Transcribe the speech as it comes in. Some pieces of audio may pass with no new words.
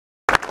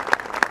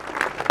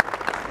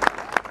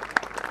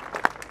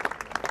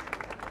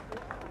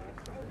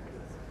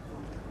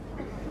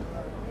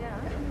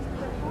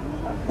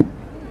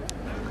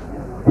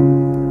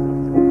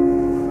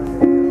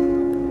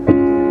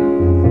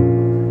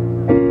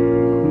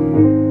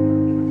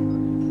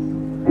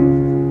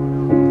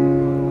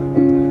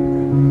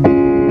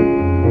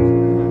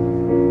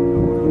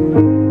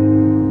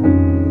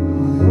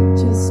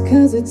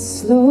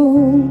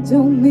slow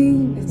don't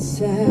mean it's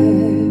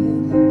sad.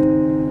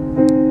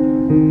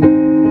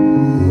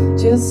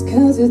 Just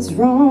 'cause it's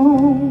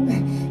wrong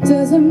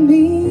doesn't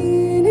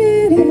mean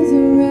it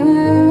isn't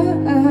right.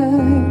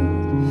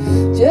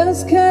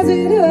 Just 'cause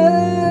it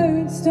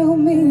hurts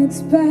don't mean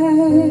it's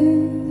bad.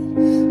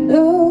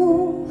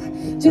 No,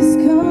 just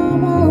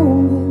come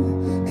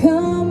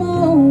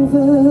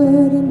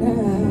over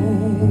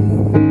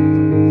tonight.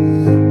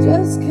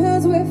 Just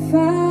 'cause we're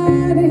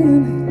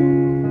fighting,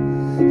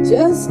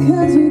 just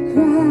 'cause you're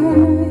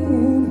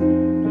crying,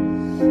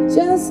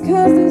 just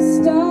 'cause the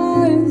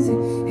stars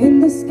in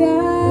the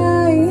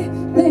sky,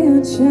 they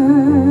aren't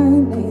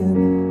shining.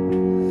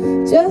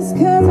 Just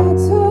 'cause I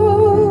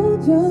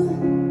told you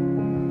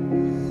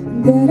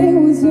that it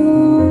was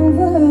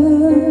over,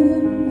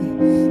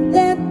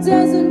 that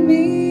doesn't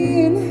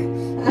mean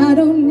I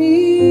don't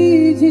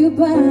need you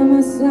by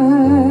my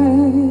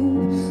side.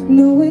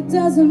 No, it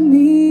doesn't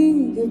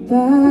mean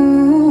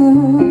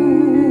goodbye.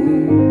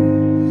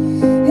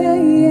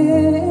 Hey,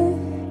 yeah.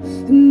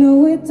 No,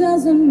 it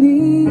doesn't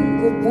mean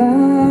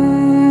goodbye.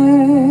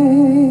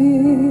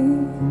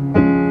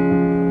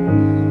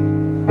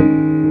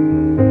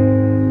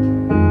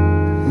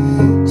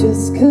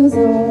 Just 'cause I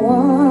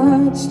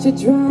watched you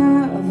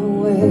drive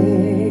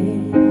away,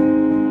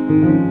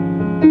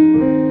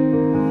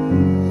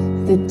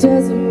 that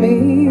doesn't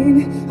mean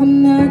I'm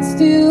not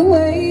still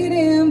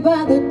waiting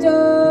by the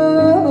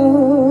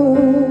door.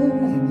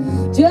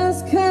 Just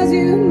 'cause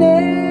you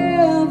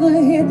never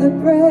hit the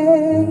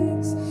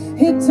brakes,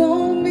 it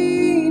don't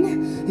mean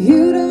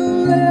you don't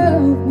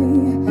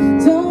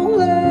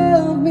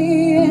love me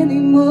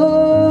anymore.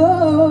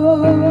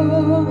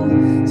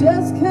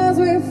 Just 'cause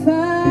we're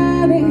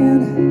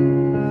fighting,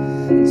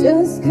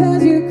 just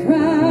 'cause you're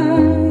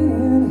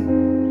crying,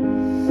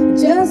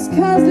 just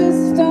 'cause the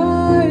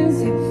stars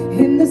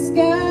in the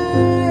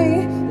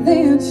sky, they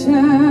aren't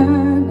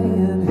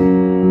shining.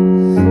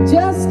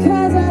 Just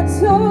 'cause I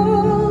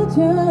told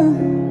you,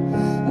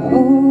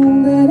 oh,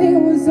 that it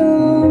was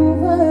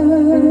over,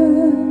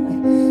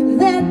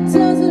 that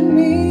doesn't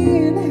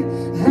mean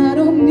I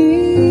don't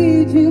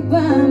need you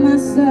by my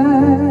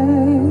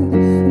side.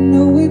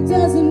 No, it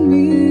doesn't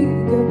mean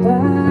goodbye.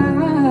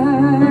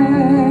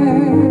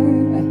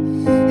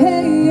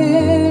 Hey,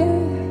 yeah.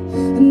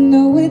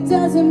 No, it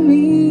doesn't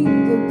mean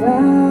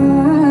goodbye.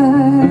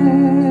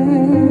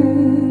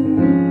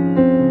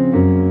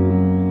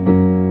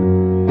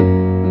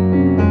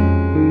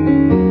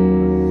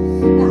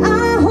 I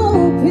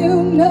hope you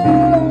know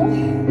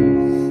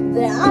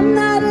that I'm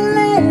not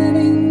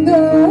letting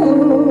go.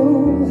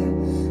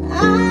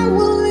 I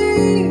will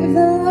leave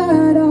the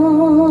light on.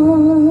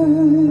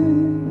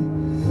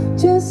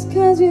 Just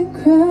 'cause you're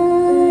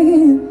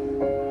crying,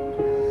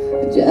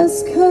 just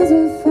 'cause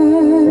we're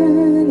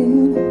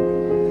fighting,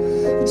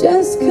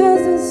 just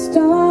 'cause the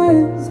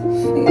stars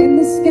in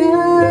the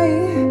sky,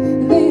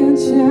 they aren't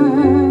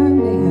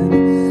shining.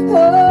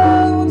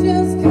 Oh,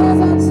 just 'cause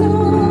I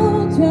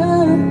told you,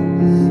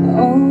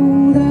 oh,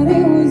 that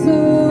it was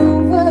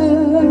over,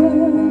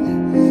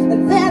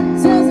 that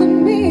doesn't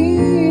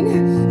mean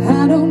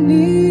I don't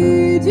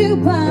need you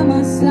by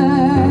my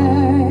side.